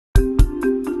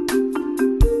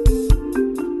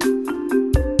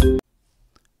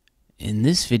In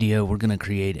this video, we're going to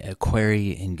create a query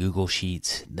in Google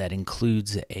Sheets that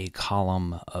includes a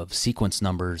column of sequence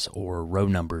numbers or row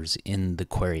numbers in the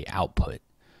query output.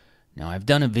 Now, I've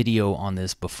done a video on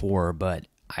this before, but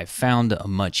I found a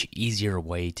much easier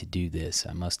way to do this.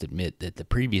 I must admit that the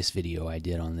previous video I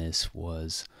did on this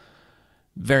was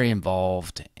very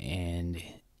involved and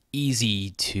easy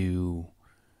to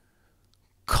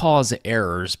cause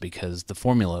errors because the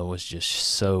formula was just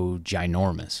so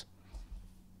ginormous.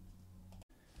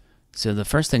 So the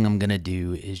first thing I'm going to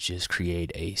do is just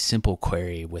create a simple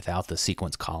query without the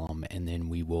sequence column, and then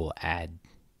we will add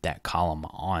that column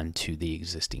onto the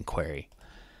existing query.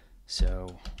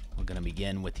 So we're going to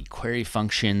begin with the query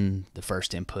function. The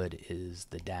first input is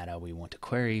the data we want to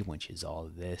query, which is all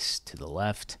of this to the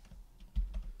left.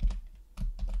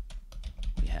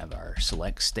 We have our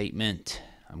select statement.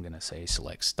 I'm going to say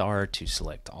select star to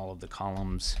select all of the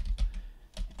columns.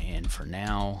 And for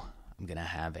now, I'm going to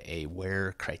have a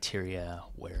where criteria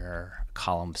where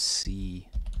column C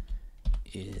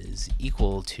is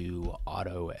equal to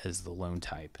auto as the lone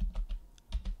type.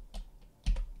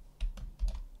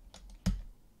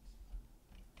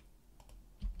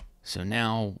 So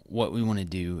now what we want to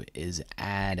do is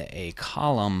add a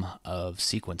column of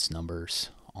sequence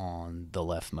numbers on the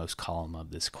leftmost column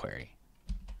of this query.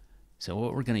 So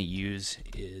what we're going to use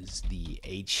is the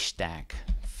hstack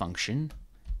function,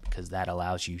 because that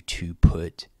allows you to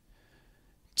put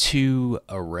two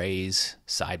arrays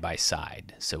side by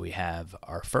side. So we have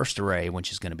our first array,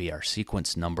 which is going to be our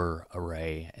sequence number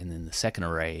array, and then the second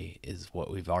array is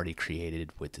what we've already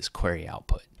created with this query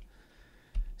output.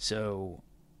 So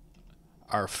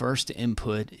our first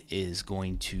input is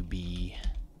going to be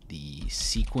the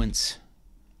sequence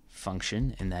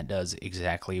function, and that does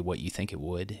exactly what you think it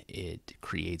would. It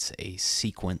creates a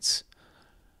sequence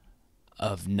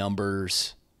of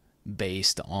numbers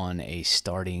based on a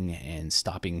starting and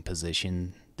stopping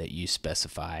position that you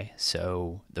specify.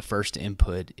 So the first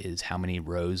input is how many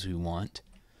rows we want.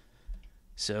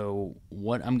 So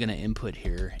what I'm going to input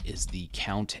here is the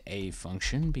count a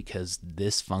function, because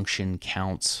this function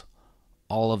counts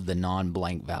all of the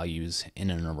non-blank values in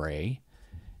an array.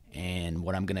 And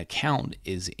what I'm going to count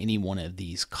is any one of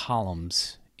these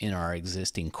columns in our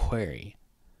existing query.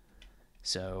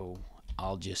 So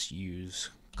I'll just use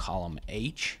column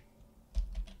H.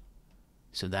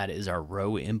 So that is our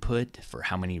row input for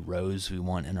how many rows we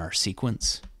want in our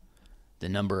sequence. The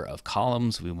number of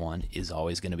columns we want is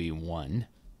always going to be 1.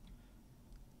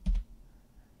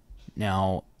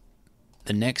 Now,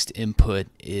 the next input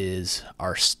is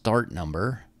our start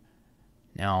number.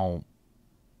 Now,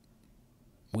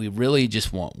 we really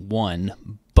just want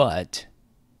 1, but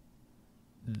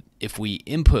if we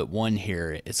input 1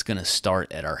 here, it's going to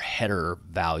start at our header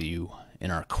value in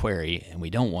our query, and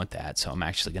we don't want that, so I'm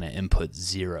actually going to input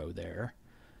 0 there.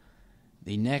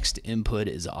 The next input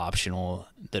is optional.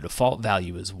 The default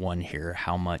value is 1 here.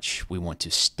 How much we want to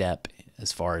step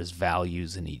as far as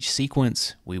values in each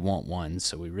sequence, we want 1,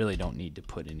 so we really don't need to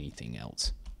put anything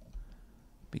else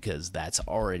because that's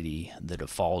already the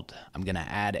default. I'm going to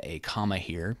add a comma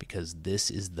here because this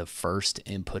is the first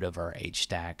input of our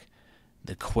hstack.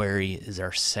 The query is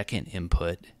our second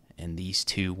input, and these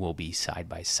two will be side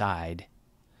by side.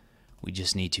 We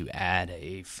just need to add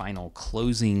a final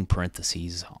closing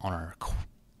parentheses on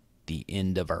the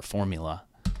end of our formula.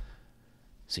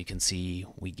 So you can see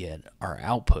we get our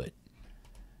output.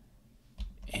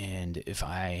 And if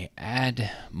I add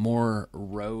more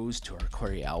rows to our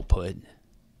query output,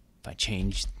 if I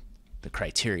change the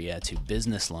criteria to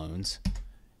business loans,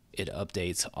 it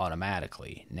updates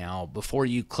automatically. Now, before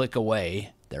you click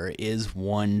away, there is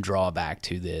one drawback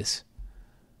to this.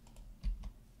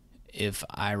 If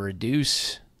I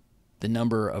reduce the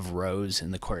number of rows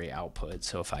in the query output,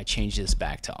 so if I change this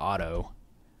back to auto,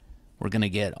 we're going to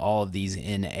get all of these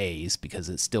NAs because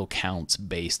it still counts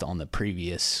based on the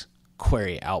previous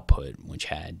query output, which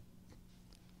had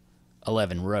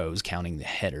 11 rows counting the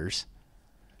headers.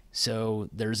 So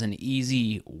there's an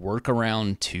easy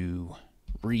workaround to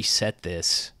reset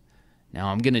this. Now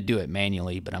I'm going to do it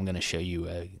manually, but I'm going to show you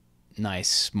a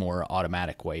nice, more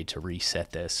automatic way to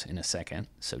reset this in a second,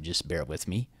 so just bear with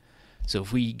me. So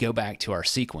if we go back to our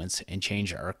sequence and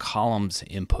change our columns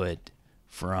input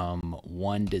from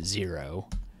 1 to 0,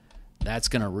 that's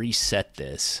going to reset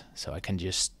this. So I can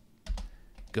just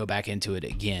go back into it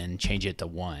again, change it to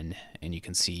 1, and you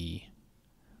can see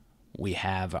we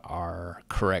have our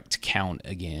correct count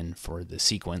again for the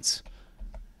sequence.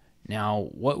 Now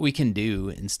what we can do,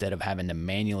 instead of having to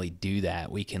manually do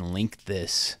that, we can link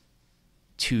this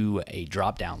to a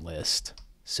drop-down list.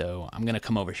 So I'm going to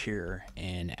come over here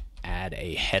and add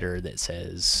a header that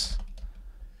says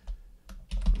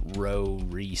row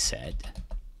reset,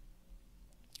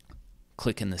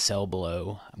 click in the cell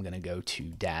below. I'm going to go to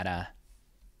data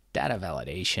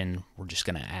validation. We're just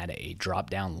going to add a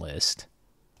drop-down list.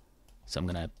 So I'm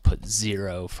going to put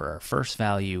 0 for our first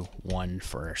value, 1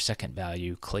 for our second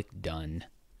value, click done.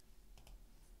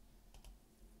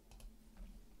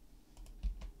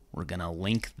 We're going to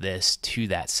link this to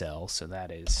that cell, so that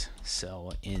is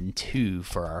cell N2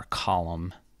 for our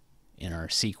column in our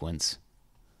sequence.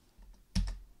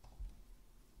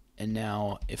 And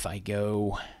now if I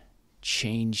go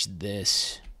change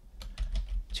this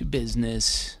to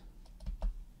business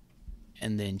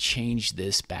and then change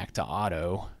this back to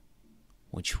auto,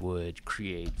 which would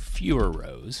create fewer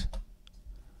rows,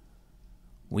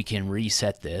 we can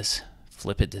reset this,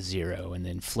 flip it to 0, and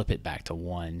then flip it back to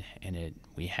 1, and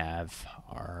we have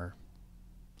our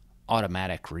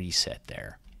automatic reset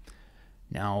there.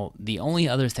 Now, the only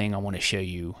other thing I want to show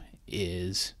you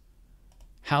is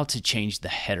how to change the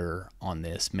header on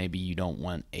this. Maybe you don't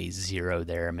want a 0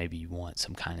 there, maybe you want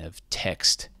some kind of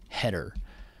text header.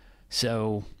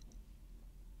 So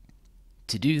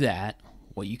to do that,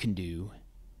 what you can do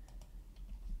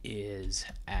is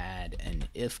add an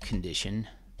if condition.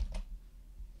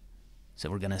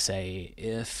 So we're going to say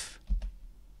if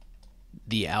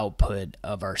the output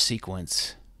of our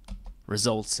sequence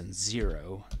results in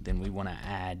 0, then we want to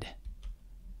add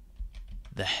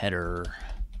the header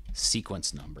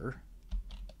sequence number.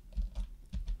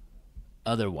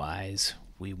 Otherwise,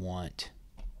 we want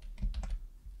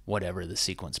whatever the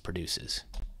sequence produces.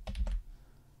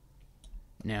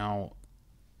 Now,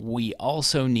 we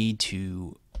also need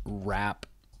to wrap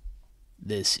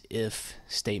this if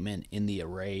statement in the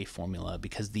array formula,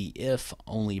 because the if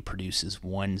only produces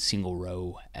one single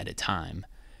row at a time,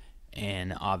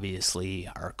 and obviously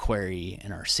our query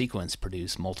and our sequence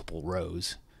produce multiple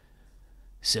rows.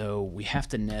 So we have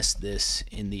to nest this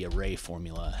in the array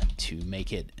formula to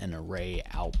make it an array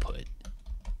output.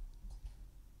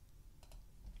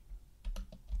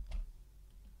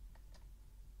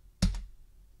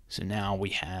 So now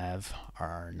we have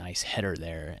our nice header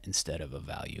there instead of a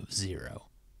value of 0.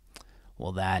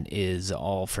 Well, that is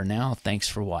all for now. Thanks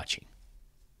for watching.